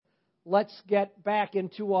let's get back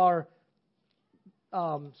into our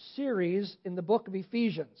series in the book of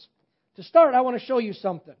Ephesians. To start, I want to show you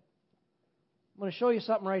something. I'm going to show you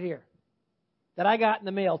something right here that I got in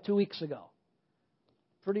the mail 2 weeks ago.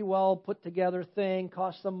 Pretty well put together thing,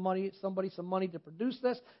 cost somebody some money to produce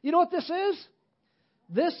this. You know what this is?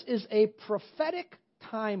 This is a prophetic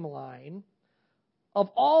timeline of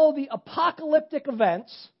all the apocalyptic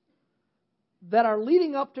events that are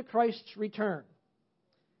leading up to Christ's return.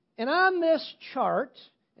 And on this chart,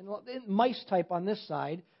 in mice type on this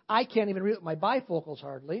side, I can't even read it with my bifocals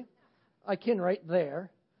hardly. I can right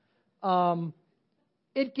there.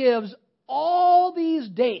 It gives all these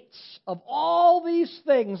dates of all these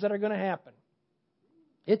things that are going to happen.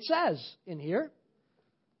 It says in here,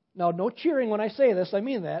 now no cheering when I say this, I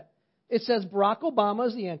mean that. It says Barack Obama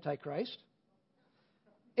is the Antichrist.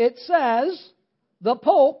 It says the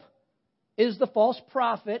Pope is the false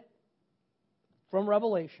prophet from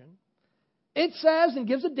Revelation. It says and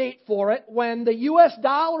gives a date for it when the U.S.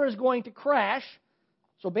 dollar is going to crash.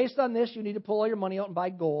 So based on this, you need to pull all your money out and buy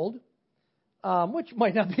gold, which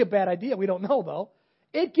might not be a bad idea. We don't know, though.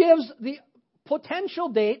 It gives the potential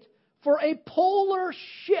date for a polar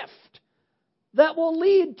shift that will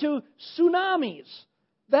lead to tsunamis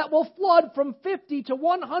that will flood from 50 to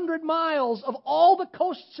 100 miles of all the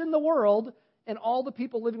coasts in the world, and all the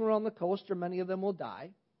people living around the coast, or many of them, will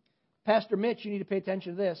die. Pastor Mitch, you need to pay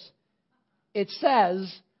attention to this. It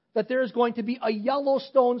says that there is going to be a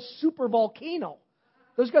Yellowstone supervolcano.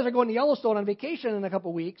 Those guys are going to Yellowstone on vacation in a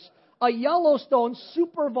couple weeks. A Yellowstone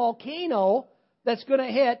supervolcano that's going to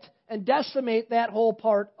hit and decimate that whole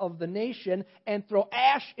part of the nation and throw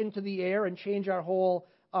ash into the air and change our whole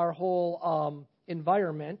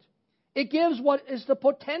environment. It gives what is the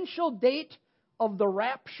potential date of the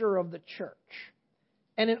rapture of the church.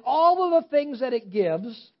 And in all of the things that it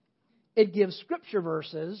gives scripture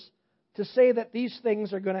verses to say that these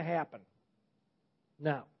things are going to happen.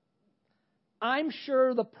 Now, I'm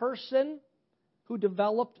sure the person who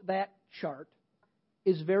developed that chart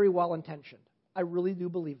is very well intentioned. I really do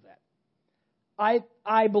believe that.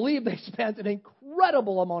 I believe they spent an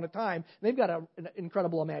incredible amount of time. They've got an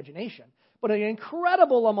incredible imagination, but an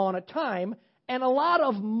incredible amount of time and a lot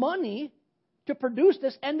of money to produce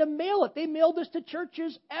this and to mail it. They mailed this to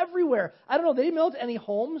churches everywhere. I don't know, they mailed it to any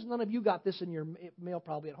homes. None of you got this in your mail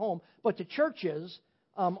probably at home, but to churches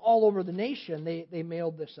all over the nation, they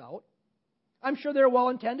mailed this out. I'm sure they're well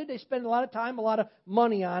intended. They spend a lot of time, a lot of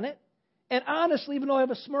money on it. And honestly, even though I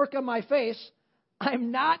have a smirk on my face,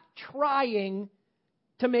 I'm not trying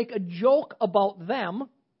to make a joke about them.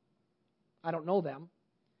 I don't know them.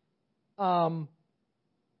 I'm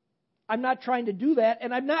not trying to do that,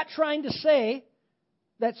 and I'm not trying to say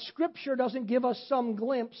that Scripture doesn't give us some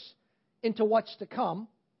glimpse into what's to come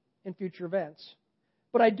in future events.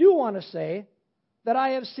 But I do want to say that I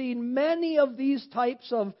have seen many of these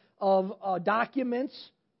types of documents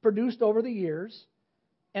produced over the years,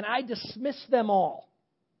 and I dismiss them all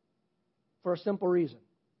for a simple reason.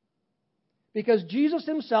 Because Jesus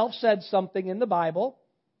himself said something in the Bible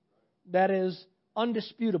that is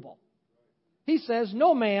undisputable. He says,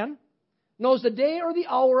 "No man knows the day or the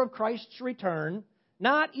hour of Christ's return,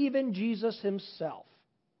 not even Jesus himself."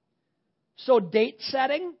 So date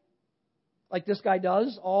setting, like this guy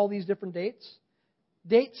does, all these different dates,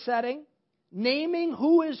 date setting, naming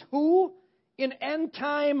who is who in end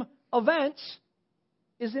time events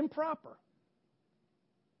is improper.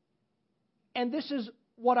 And this is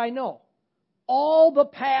what I know. All the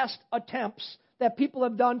past attempts that people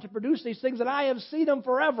have done to produce these things, and I have seen them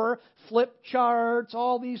forever, flip charts,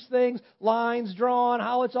 all these things, lines drawn,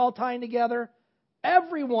 how it's all tying together,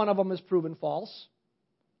 every one of them is proven false.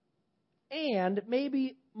 And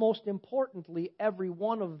maybe most importantly, every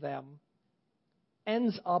one of them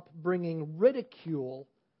ends up bringing ridicule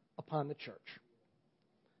upon the church.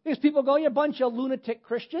 Because people go, "You're a bunch of lunatic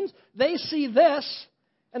Christians." They see this,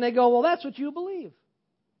 and they go, "Well, that's what you believe."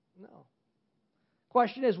 No.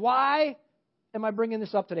 Question is, why am I bringing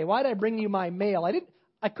this up today? Why did I bring you my mail?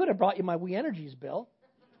 I could have brought you my We Energies bill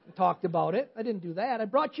and talked about it. I didn't do that. I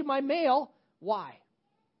brought you my mail. Why?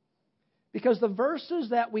 Because the verses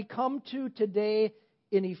that we come to today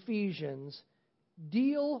in Ephesians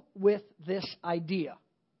deal with this idea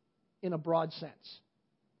in a broad sense.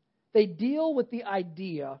 They deal with the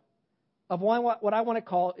idea of what I want to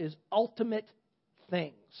call is ultimate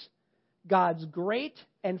things. God's great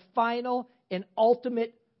and final and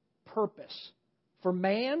ultimate purpose for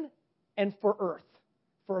man and for earth,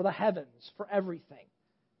 for the heavens, for everything.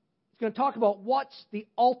 It's going to talk about what's the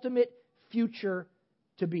ultimate future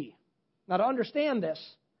to be. Now, to understand this,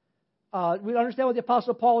 we understand what the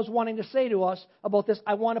Apostle Paul is wanting to say to us about this.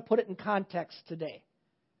 I want to put it in context today.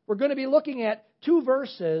 We're going to be looking at two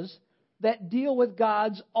verses that deal with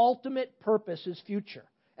God's ultimate purpose, His future.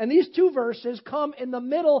 And these two verses come in the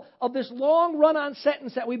middle of this long run-on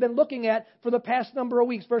sentence that we've been looking at for the past number of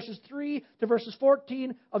weeks, verses 3 to verses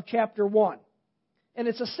 14 of chapter 1. And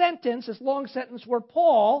it's a sentence, this long sentence, where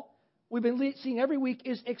Paul, we've been seeing every week,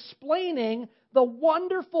 is explaining the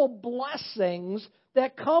wonderful blessings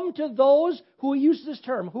that come to those who use this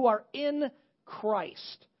term, who are in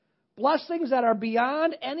Christ. Blessings that are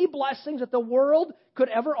beyond any blessings that the world could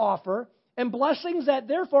ever offer, and blessings that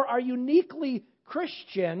therefore are uniquely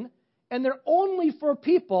Christian, and they're only for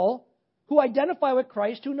people who identify with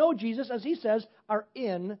Christ, who know Jesus, as he says, are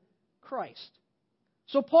in Christ.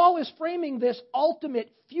 So Paul is framing this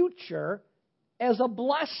ultimate future as a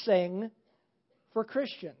blessing for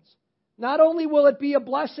Christians. Not only will it be a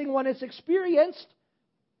blessing when it's experienced,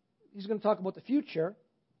 he's going to talk about the future,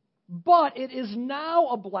 but it is now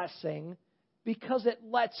a blessing because it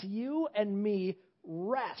lets you and me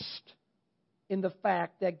rest in the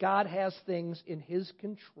fact that God has things in His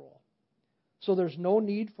control. So there's no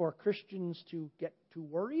need for Christians to get too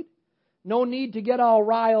worried, no need to get all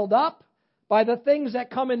riled up by the things that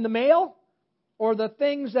come in the mail or the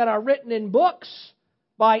things that are written in books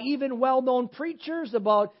by even well-known preachers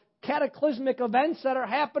about cataclysmic events that are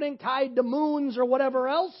happening tied to moons or whatever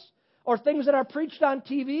else, or things that are preached on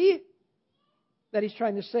TV. That he's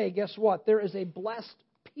trying to say, guess what? There is a blessed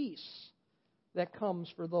peace that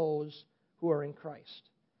comes for those who are in Christ.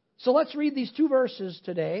 So let's read these two verses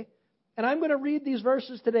today. And I'm going to read these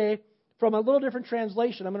verses today from a little different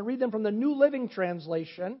translation. I'm going to read them from the New Living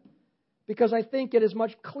Translation because I think it is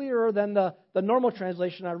much clearer than the normal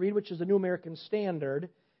translation I read, which is the New American Standard.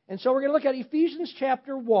 And so we're going to look at Ephesians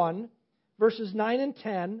chapter 1, verses 9 and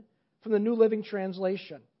 10 from the New Living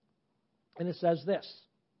Translation. And it says this.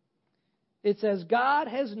 It says, God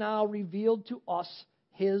has now revealed to us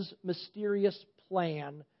His mysterious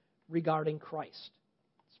plan regarding Christ.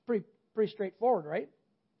 It's pretty straightforward, right?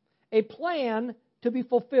 A plan to be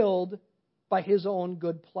fulfilled by His own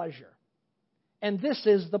good pleasure. And this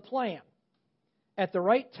is the plan. At the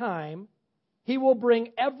right time, He will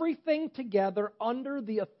bring everything together under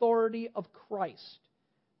the authority of Christ.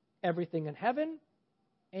 Everything in heaven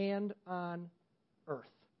and on earth.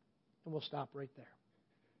 And we'll stop right there.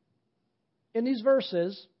 In these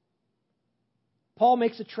verses, Paul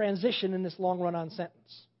makes a transition in this long run-on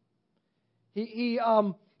sentence. He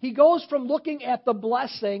goes from looking at the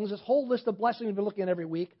blessings, this whole list of blessings we've been looking at every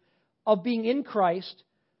week, of being in Christ,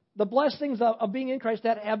 the blessings of being in Christ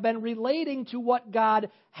that have been relating to what God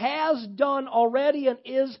has done already and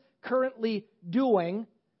is currently doing,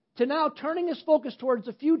 to now turning his focus towards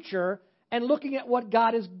the future and looking at what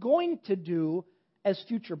God is going to do as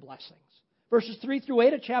future blessings. Verses 3 through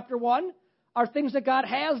 8 of chapter 1 are things that God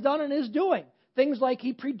has done and is doing. Things like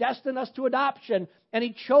He predestined us to adoption, and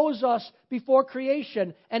He chose us before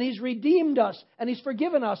creation, and He's redeemed us, and He's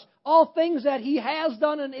forgiven us. All things that He has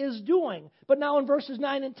done and is doing. But now in verses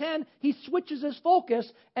 9 and 10, He switches His focus,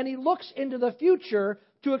 and He looks into the future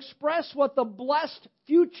to express what the blessed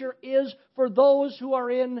future is for those who are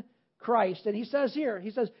in Christ. And He says,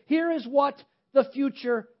 here is what the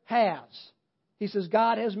future has. He says,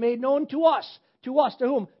 God has made known to us, to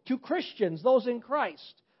whom? To Christians, those in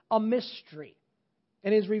Christ, a mystery.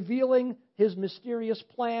 And He's revealing His mysterious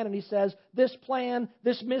plan. And He says, this plan,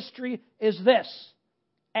 this mystery is this.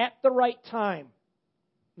 At the right time.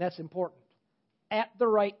 That's important. At the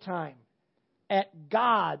right time. At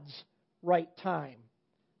God's right time.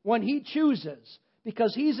 When He chooses.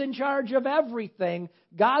 Because He's in charge of everything.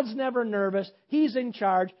 God's never nervous. He's in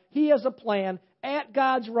charge. He has a plan. At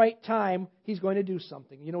God's right time, He's going to do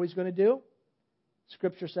something. You know what He's going to do?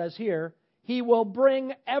 Scripture says here, He will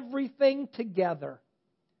bring everything together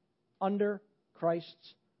under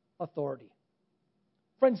Christ's authority.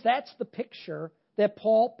 Friends, that's the picture that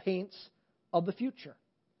Paul paints of the future.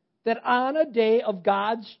 That on a day of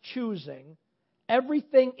God's choosing,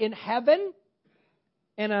 everything in heaven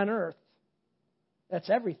and on earth, that's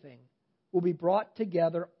everything, will be brought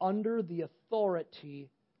together under the authority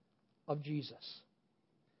of Jesus.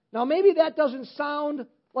 Now, maybe that doesn't sound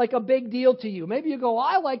like a big deal to you. Maybe you go,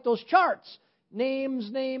 I like those charts. Names,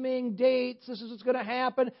 naming, dates, this is what's going to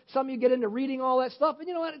happen. Some of you get into reading all that stuff. And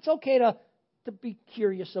you know what? It's okay to be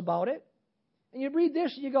curious about it. And you read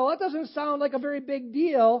this and you go, that doesn't sound like a very big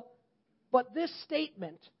deal. But this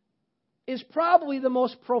statement is probably the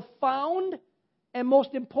most profound and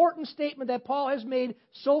most important statement that Paul has made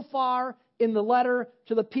so far in the letter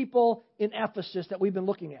to the people in Ephesus that we've been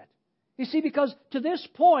looking at. You see, because to this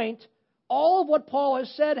point, all of what Paul has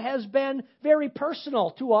said has been very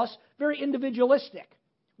personal to us, very individualistic.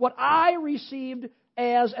 What I received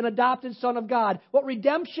as an adopted son of God, what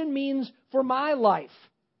redemption means for my life,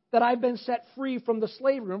 that I've been set free from the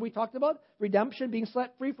slavery. Remember we talked about redemption, being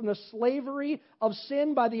set free from the slavery of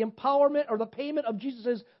sin by the empowerment or the payment of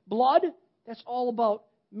Jesus' blood? That's all about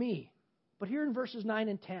me. But here in verses 9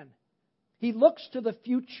 and 10, he looks to the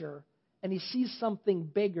future and he sees something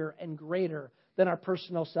bigger and greater than our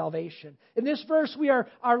personal salvation. In this verse, we are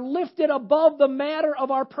lifted above the matter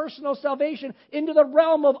of our personal salvation into the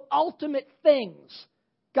realm of ultimate things.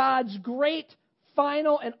 God's great,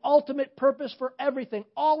 final, and ultimate purpose for everything,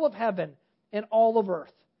 all of heaven and all of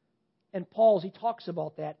earth. And Paul, as he talks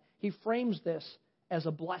about that, he frames this as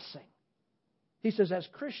a blessing. He says, as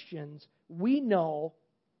Christians, we know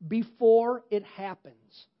before it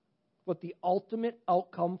happens what the ultimate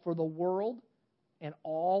outcome for the world and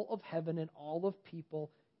all of heaven and all of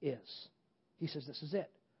people is. He says this is it.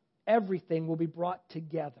 Everything will be brought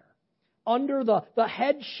together under the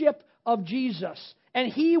headship of Jesus.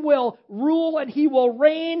 And He will rule and He will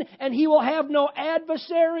reign and He will have no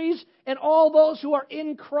adversaries. And all those who are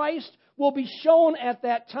in Christ will be shown at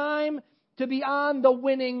that time to be on the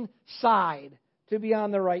winning side, to be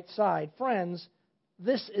on the right side. Friends,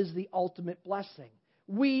 this is the ultimate blessing.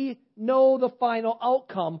 We know the final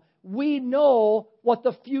outcome. We know what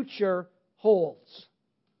the future holds.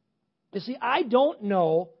 You see, I don't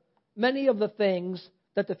know many of the things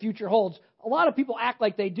that the future holds. A lot of people act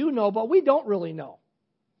like they do know, but we don't really know.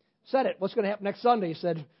 Said it. What's going to happen next Sunday? He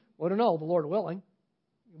said, well, I don't know, the Lord willing.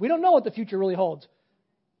 We don't know what the future really holds.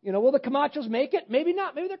 You know, will the Camachos make it? Maybe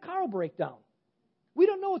not. Maybe their car will break down. We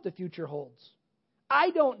don't know what the future holds.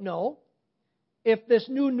 I don't know if this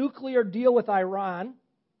new nuclear deal with Iran,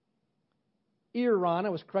 I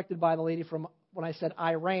was corrected by the lady from when I said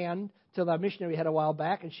Iran to the missionary we had a while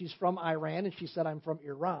back, and she's from Iran, and she said I'm from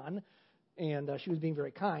Iran, and she was being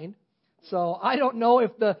very kind. So I don't know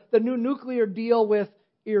if the new nuclear deal with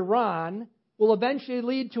Iran will eventually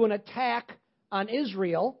lead to an attack on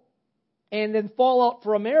Israel and then fallout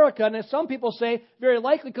for America, and as some people say, very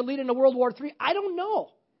likely could lead into World War III. I don't know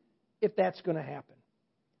if that's going to happen.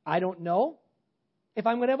 I don't know if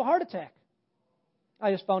I'm going to have a heart attack.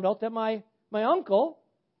 I just found out that my uncle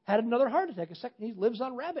had another heart attack. He lives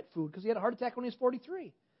on rabbit food because he had a heart attack when he was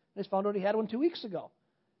 43. I just found out he had one 2 weeks ago.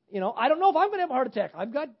 You know, I don't know if I'm going to have a heart attack.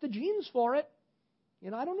 I've got the genes for it.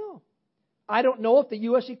 You know, I don't know. I don't know if the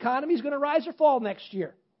U.S. economy is going to rise or fall next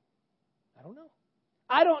year. I don't know.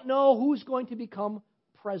 I don't know who's going to become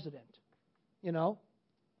president. You know,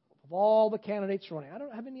 of all the candidates running, I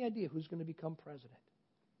don't have any idea who's going to become president.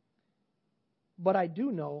 But I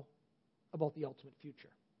do know about the ultimate future.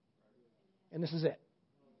 And this is it.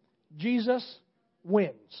 Jesus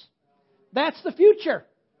wins. That's the future.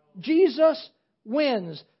 Jesus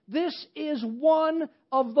wins. This is one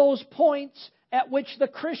of those points at which the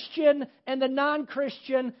Christian and the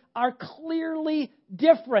non-Christian are clearly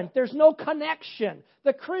different. There's no connection.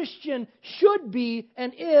 The Christian should be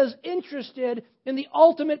and is interested in the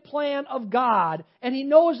ultimate plan of God, and he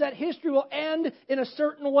knows that history will end in a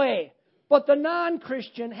certain way. But the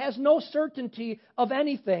non-Christian has no certainty of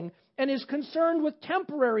anything and is concerned with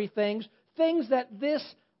temporary things, things that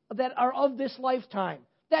are of this lifetime.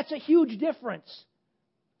 That's a huge difference.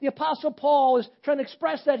 The Apostle Paul is trying to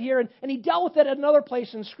express that here, and he dealt with it at another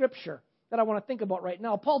place in Scripture that I want to think about right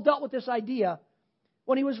now. Paul dealt with this idea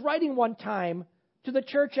when he was writing one time to the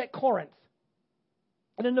church at Corinth.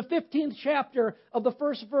 And in the 15th chapter of the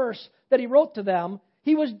first verse that he wrote to them,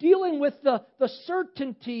 he was dealing with the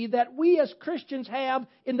certainty that we as Christians have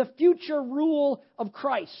in the future rule of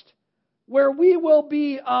Christ, where we will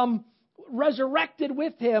be resurrected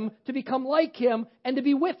with Him to become like Him and to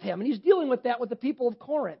be with Him. And he's dealing with that with the people of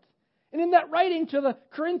Corinth. And in that writing to the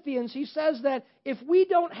Corinthians, he says that if we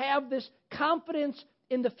don't have this confidence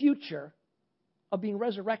in the future of being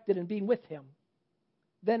resurrected and being with Him,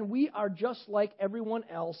 then we are just like everyone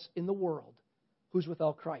else in the world who's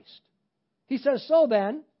without Christ. He says, so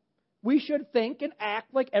then, we should think and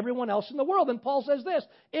act like everyone else in the world. And Paul says this,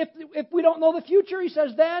 if we don't know the future, he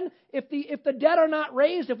says then, if the dead are not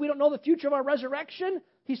raised, if we don't know the future of our resurrection,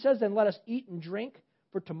 he says then let us eat and drink,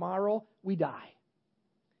 for tomorrow we die.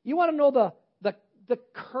 You want to know the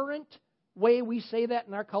current way we say that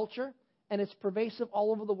in our culture? And it's pervasive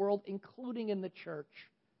all over the world, including in the church.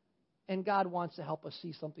 And God wants to help us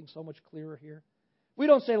see something so much clearer here. We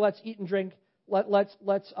don't say let's eat and drink, let us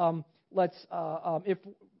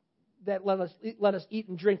eat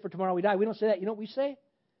and drink, for tomorrow we die. We don't say that. You know what we say?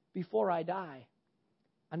 Before I die,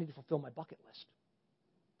 I need to fulfill my bucket list.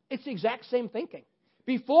 It's the exact same thinking.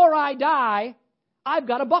 Before I die, I've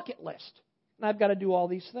got a bucket list, and I've got to do all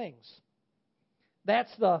these things.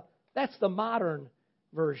 That's the modern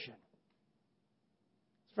version.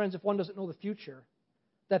 Friends, if one doesn't know the future,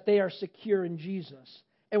 that they are secure in Jesus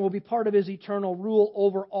and will be part of His eternal rule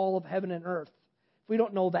over all of heaven and earth. If we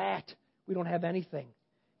don't know that, we don't have anything.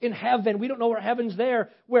 In heaven, we don't know where heaven's there,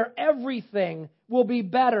 where everything will be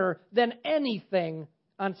better than anything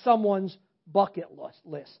on someone's bucket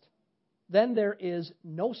list. Then there is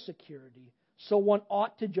no security. So one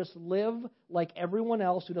ought to just live like everyone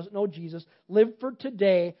else who doesn't know Jesus. Live for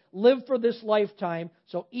today. Live for this lifetime.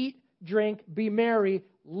 So eat, drink, be merry.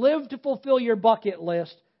 Live to fulfill your bucket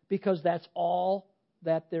list, because that's all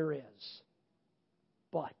that there is.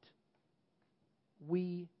 But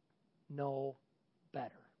we know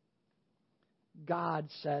better. God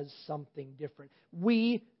says something different.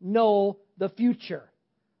 We know the future.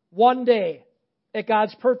 One day, at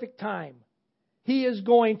God's perfect time, He is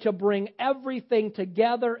going to bring everything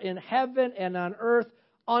together in heaven and on earth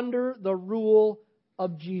under the rule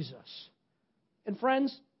of Jesus. And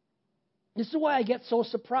friends, this is why I get so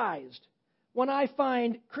surprised when I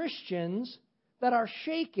find Christians that are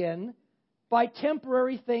shaken by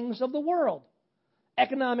temporary things of the world.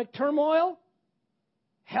 Economic turmoil,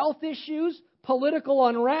 health issues, political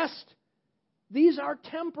unrest. These are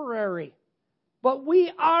temporary. But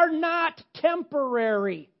we are not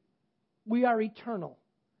temporary. We are eternal,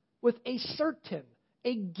 with a certain,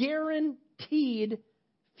 a guaranteed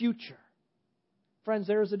future. Friends,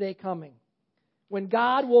 there is a day coming when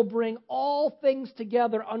God will bring all things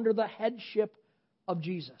together under the headship of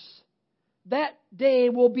Jesus. That day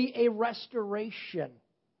will be a restoration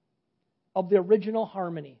of the original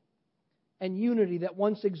harmony and unity that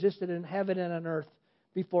once existed in heaven and on earth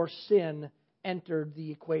before sin entered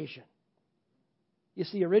the equation. You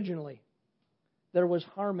see, originally, there was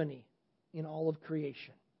harmony in all of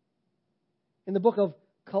creation. In the book of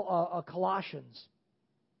Colossians,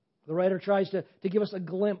 the writer tries to give us a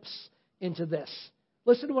glimpse into this.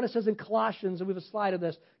 Listen to what it says in Colossians, and we have a slide of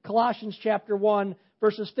this. Colossians chapter 1,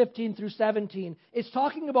 verses 15 through 17. It's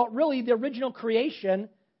talking about really the original creation,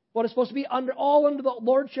 what is supposed to be all under the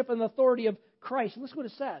lordship and authority of Christ. And listen to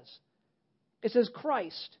what it says. It says,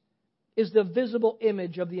 Christ is the visible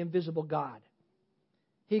image of the invisible God.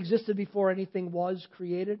 He existed before anything was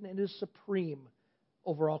created and is supreme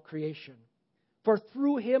over all creation. For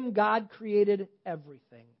through Him God created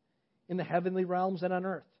everything in the heavenly realms and on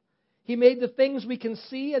earth. He made the things we can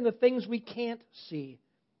see and the things we can't see,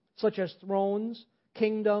 such as thrones,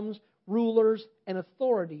 kingdoms, rulers, and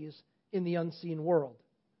authorities in the unseen world.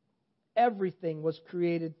 Everything was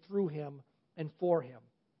created through Him and for Him.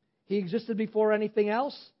 He existed before anything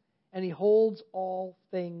else, and He holds all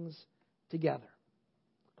things together.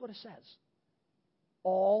 Look what it says.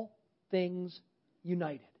 All things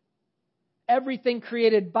united. Everything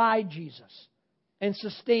created by Jesus and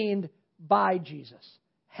sustained by Jesus.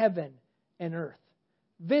 Heaven and earth.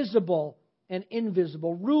 Visible and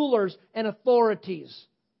invisible. Rulers and authorities.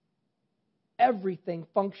 Everything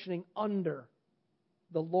functioning under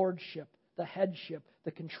the lordship, the headship,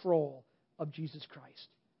 the control of Jesus Christ.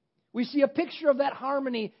 We see a picture of that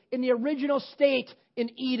harmony in the original state in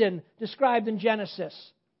Eden described in Genesis.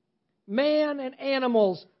 Man and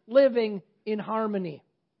animals living in harmony.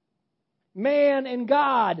 Man and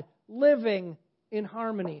God living in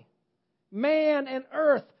harmony. Man and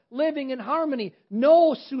earth living in harmony.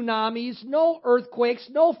 No tsunamis, no earthquakes,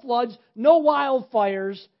 no floods, no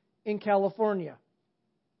wildfires in California.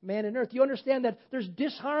 Man and earth. You understand that there's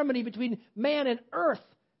disharmony between man and earth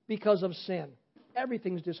because of sin.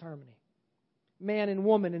 Everything's disharmony. Man and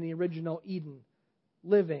woman in the original Eden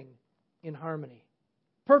living in harmony.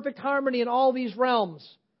 Perfect harmony in all these realms.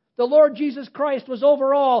 The Lord Jesus Christ was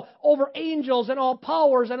over all, over angels and all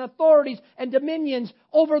powers and authorities and dominions,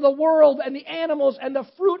 over the world and the animals and the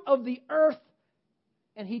fruit of the earth.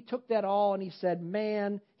 And He took that all and He said,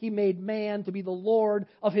 man, He made man to be the Lord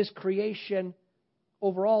of His creation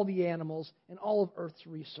over all the animals and all of earth's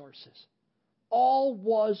resources. All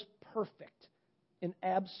was perfect in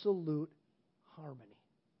absolute harmony.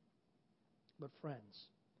 But friends,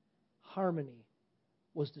 harmony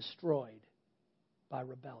was destroyed by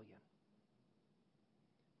rebellion.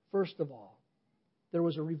 First of all, there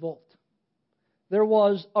was a revolt. There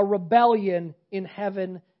was a rebellion in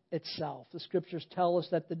heaven itself. The Scriptures tell us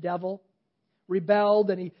that the devil rebelled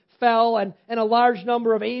and he fell, and a large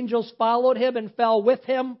number of angels followed him and fell with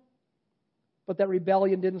him. But that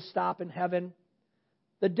rebellion didn't stop in heaven.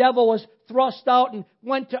 The devil was thrust out and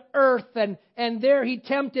went to earth, and there he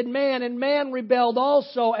tempted man, and man rebelled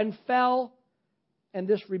also and fell. And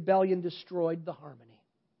this rebellion destroyed the harmony.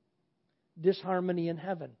 Disharmony in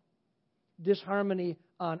heaven. disharmony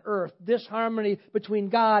on earth. Disharmony between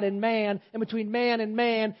God and between man and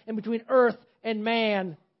man, and between earth and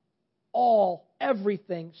man.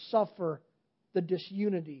 Everything suffer the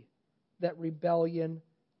disunity that rebellion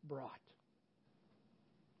brought.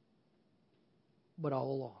 But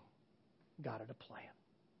all along, God had a plan.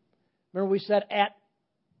 Remember we said at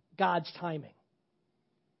God's timing.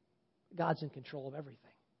 God's in control of everything.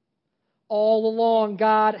 All along,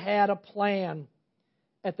 God had a plan.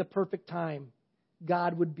 At the perfect time,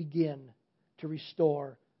 God would begin to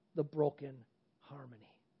restore the broken harmony.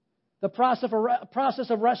 The process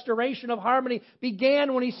of restoration of harmony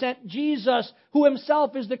began when He sent Jesus, who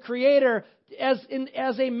Himself is the Creator,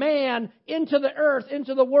 as a man into the earth,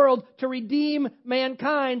 into the world, to redeem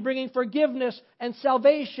mankind, bringing forgiveness and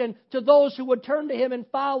salvation to those who would turn to Him and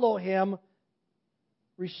follow Him,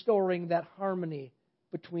 restoring that harmony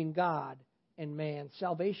between God and man.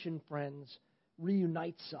 Salvation, friends,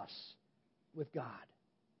 reunites us with God.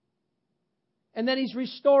 And then He's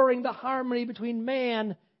restoring the harmony between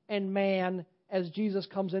man and man as Jesus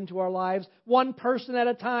comes into our lives, one person at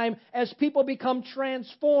a time. As people become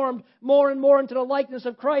transformed more and more into the likeness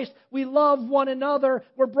of Christ, we love one another.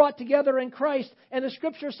 We're brought together in Christ. And the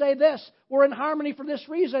Scriptures say this: we're in harmony for this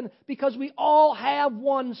reason, because we all have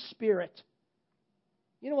one Spirit.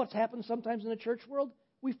 You know what's happened sometimes in the church world?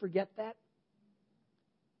 We forget that.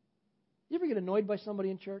 You ever get annoyed by somebody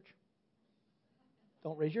in church?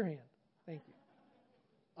 Don't raise your hand. Thank you.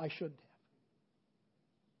 I shouldn't have.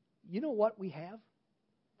 You know what we have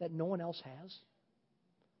that no one else has?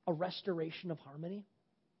 A restoration of harmony.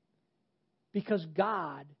 Because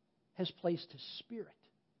God has placed His Spirit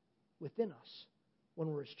within us when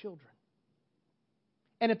we're His children.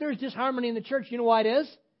 And if there's disharmony in the church, you know why it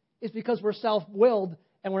is? It's because we're self-willed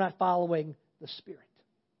and we're not following the Spirit.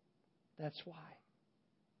 That's why.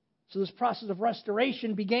 So this process of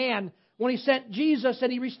restoration began when He sent Jesus,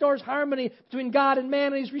 and He restores harmony between God and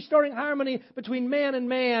man, and He's restoring harmony between man and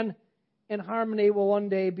man. And harmony will one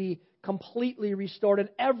day be completely restored, and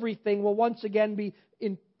everything will once again be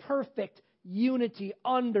in perfect unity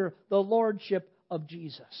under the lordship of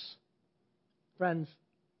Jesus. Friends,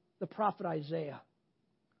 the prophet Isaiah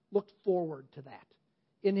looked forward to that.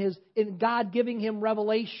 In God giving him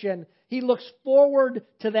revelation, he looks forward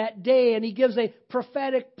to that day, and he gives a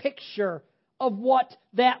prophetic picture of what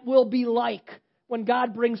that will be like when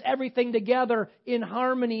God brings everything together in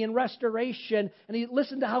harmony and restoration. And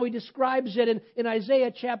listen to how he describes it in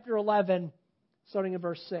Isaiah chapter 11, starting in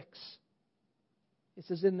verse 6. It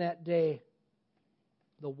says, "In that day,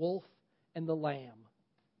 the wolf and the lamb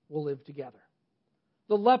will live together.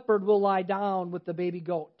 The leopard will lie down with the baby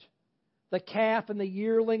goat. The calf and the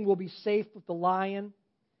yearling will be safe with the lion,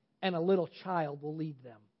 and a little child will lead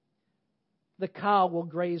them. The cow will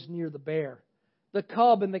graze near the bear. The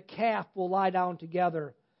cub and the calf will lie down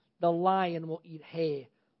together. The lion will eat hay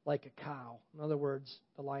like a cow." In other words,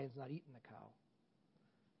 the lion's not eating the cow.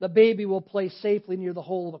 "The baby will play safely near the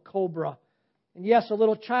hole of a cobra. And yes, a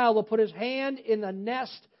little child will put his hand in the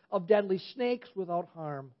nest of deadly snakes without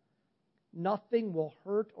harm. Nothing will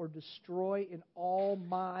hurt or destroy in all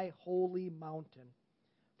my holy mountain.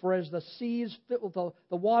 For as the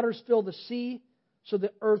waters fill the sea, so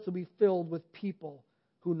the earth will be filled with people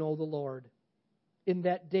who know the Lord. In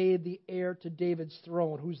that day, the heir to David's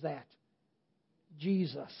throne," who's that?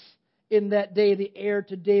 Jesus. "In that day, the heir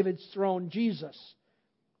to David's throne, Jesus,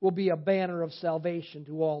 will be a banner of salvation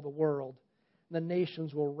to all the world. The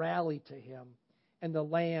nations will rally to him, and the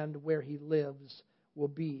land where he lives will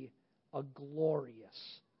be a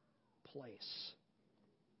glorious place."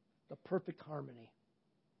 The perfect harmony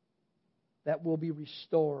that will be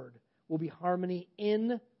restored will be harmony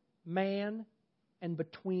in man and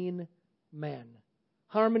between men.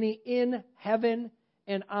 Harmony in heaven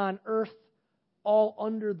and on earth, all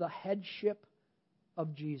under the headship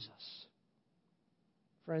of Jesus.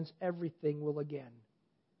 Friends, everything will again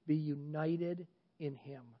be united in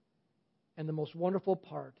Him. And the most wonderful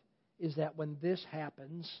part is that when this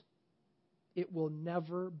happens, it will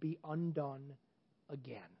never be undone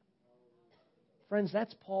again. Friends,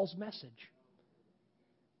 that's Paul's message.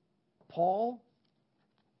 Paul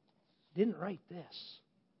didn't write this.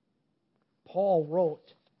 Paul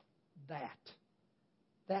wrote that.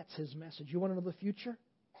 That's his message. You want to know the future?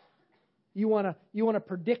 You want to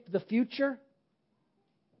predict the future?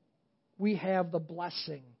 We have the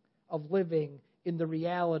blessing of living in the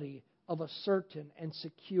reality of a certain and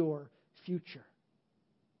secure future.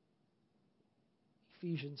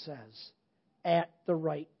 Ephesians says, at the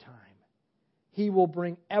right time, He will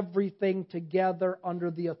bring everything together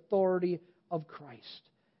under the authority of Christ.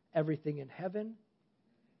 Everything in heaven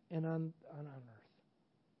and on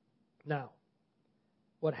earth. Now,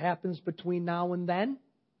 what happens between now and then?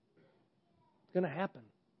 It's going to happen.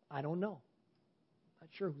 I don't know. Not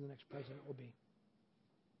sure who the next president will be.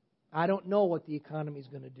 I don't know what the economy is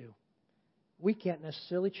going to do. We can't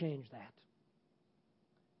necessarily change that.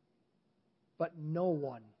 But no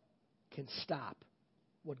one can stop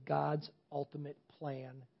what God's ultimate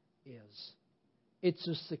plan is. It's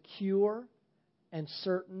a secure and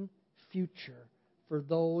certain future for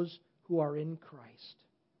those who are in Christ.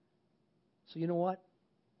 So you know what?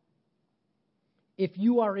 If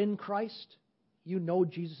you are in Christ, you know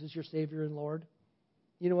Jesus is your Savior and Lord.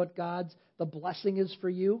 You know what the blessing is for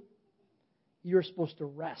you? You're supposed to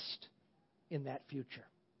rest in that future.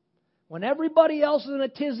 When everybody else is in a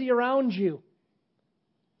tizzy around you,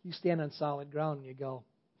 you stand on solid ground and you go,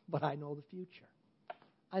 but I know the future.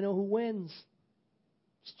 I know who wins.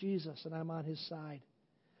 It's Jesus, and I'm on His side.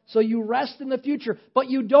 So you rest in the future, but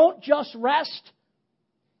you don't just rest.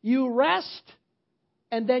 You rest,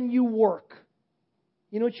 and then you work.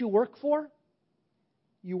 You know what you work for?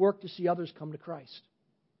 You work to see others come to Christ.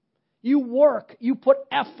 You work. You put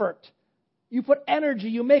effort. You put energy.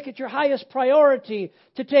 You make it your highest priority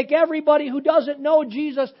to take everybody who doesn't know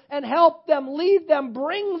Jesus and help them, lead them,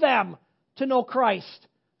 bring them to know Christ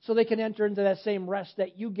so they can enter into that same rest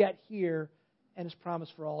that you get here and is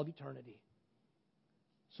promised for all of eternity.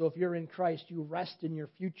 So if you're in Christ, you rest in your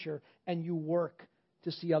future and you work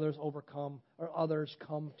to see others overcome or others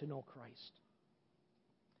come to know Christ.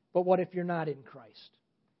 But what if you're not in Christ?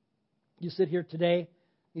 You sit here today,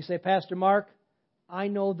 you say, Pastor Mark, I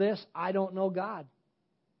know this, I don't know God.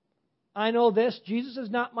 I know this, Jesus is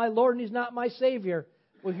not my Lord and He's not my Savior.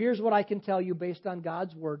 Well, here's what I can tell you based on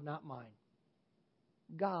God's Word, not mine.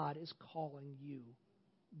 God is calling you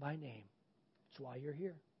by name. That's why you're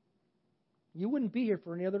here. You wouldn't be here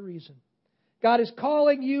for any other reason. God is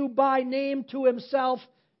calling you by name to Himself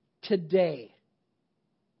today.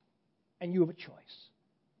 And you have a choice.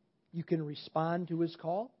 You can respond to His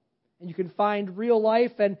call, and you can find real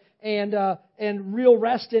life and real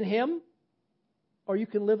rest in Him, or you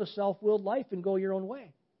can live a self-willed life and go your own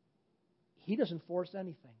way. He doesn't force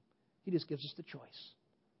anything. He just gives us the choice.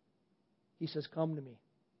 He says, come to me.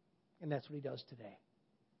 And that's what He does today.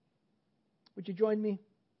 Would you join me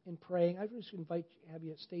in praying? I just invite you, have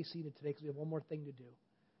you stay seated today because we have one more thing to do.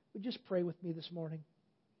 Would you just pray with me this morning?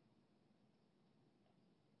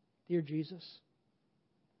 Dear Jesus,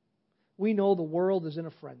 we know the world is in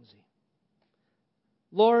a frenzy.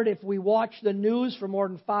 Lord, if we watch the news for more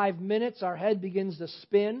than 5 minutes, our head begins to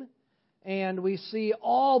spin, and we see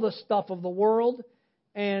all the stuff of the world,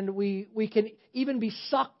 and we can even be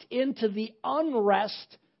sucked into the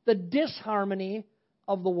unrest, the disharmony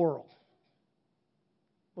of the world.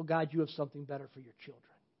 Well, God, you have something better for your children.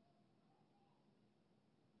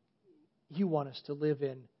 You want us to live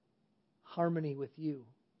in harmony with you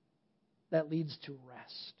that leads to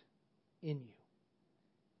rest in you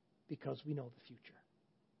because we know the future.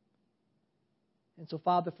 And so,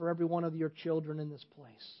 Father, for every one of your children in this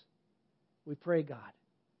place, we pray, God,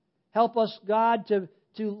 help us, God, to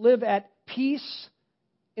live at peace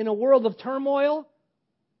in a world of turmoil.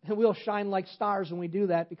 And we'll shine like stars when we do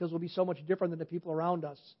that because we'll be so much different than the people around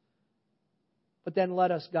us. But then let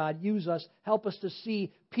us, God, use us. Help us to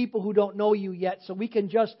see people who don't know you yet so we can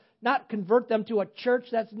just not convert them to a church.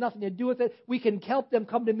 That's nothing to do with it. We can help them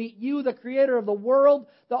come to meet you, the creator of the world,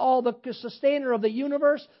 the sustainer of the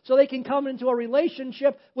universe, so they can come into a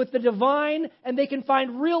relationship with the divine and they can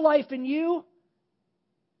find real life in you.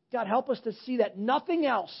 God, help us to see that nothing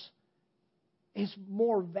else is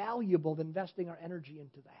more valuable than investing our energy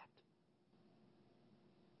into that.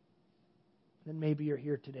 Then maybe you're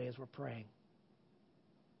here today as we're praying.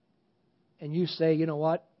 And you say, you know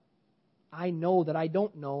what? I know that I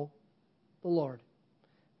don't know the Lord.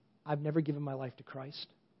 I've never given my life to Christ.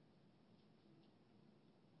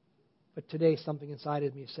 But today something inside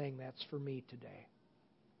of me is saying that's for me today.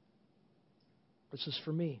 This is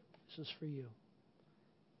for me. This is for you.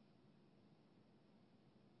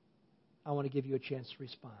 I want to give you a chance to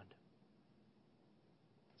respond.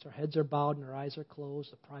 As our heads are bowed and our eyes are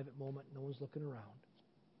closed, a private moment, no one's looking around.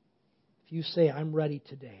 If you say, I'm ready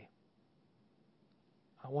today,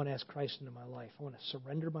 I want to ask Christ into my life. I want to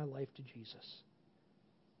surrender my life to Jesus.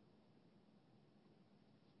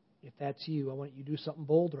 If that's you, I want you to do something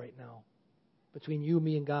bold right now. Between you,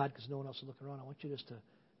 me, and God, because no one else is looking around, I want you just to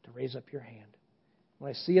raise up your hand.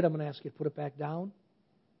 When I see it, I'm going to ask you to put it back down.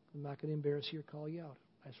 I'm not going to embarrass you or call you out.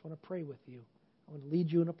 I just want to pray with you. I want to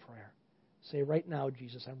lead you in a prayer. Say, right now,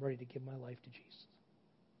 Jesus, I'm ready to give my life to Jesus.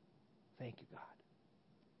 Thank you, God.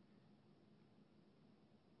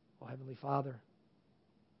 Oh, Heavenly Father,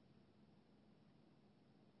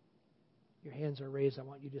 your hands are raised, I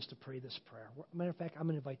want you just to pray this prayer. Matter of fact, I'm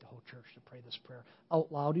going to invite the whole church to pray this prayer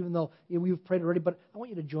out loud, even though we've prayed already, but I want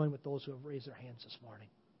you to join with those who have raised their hands this morning.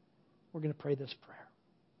 We're going to pray this prayer.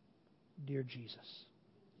 Dear Jesus,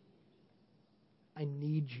 I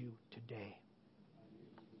need you today.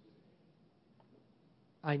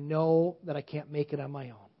 I know that I can't make it on my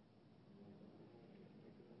own.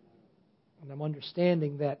 And I'm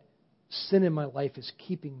understanding that sin in my life is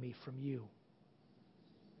keeping me from you.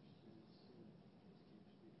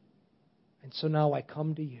 And so now I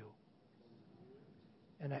come to you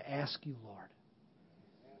and I ask you, Lord,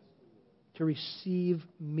 to receive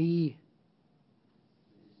me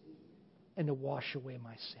and to wash away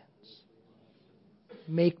my sins.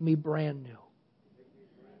 Make me brand new.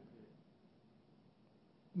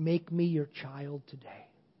 Make me your child today.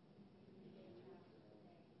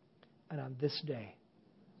 And on this day,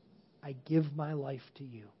 I give my life to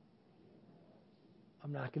you.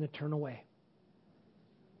 I'm not going to turn away.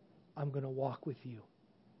 I'm going to walk with you.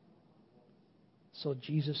 So,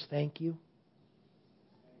 Jesus, thank you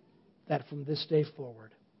that from this day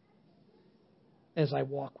forward, as I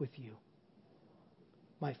walk with you,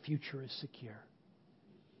 my future is secure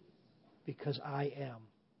because I am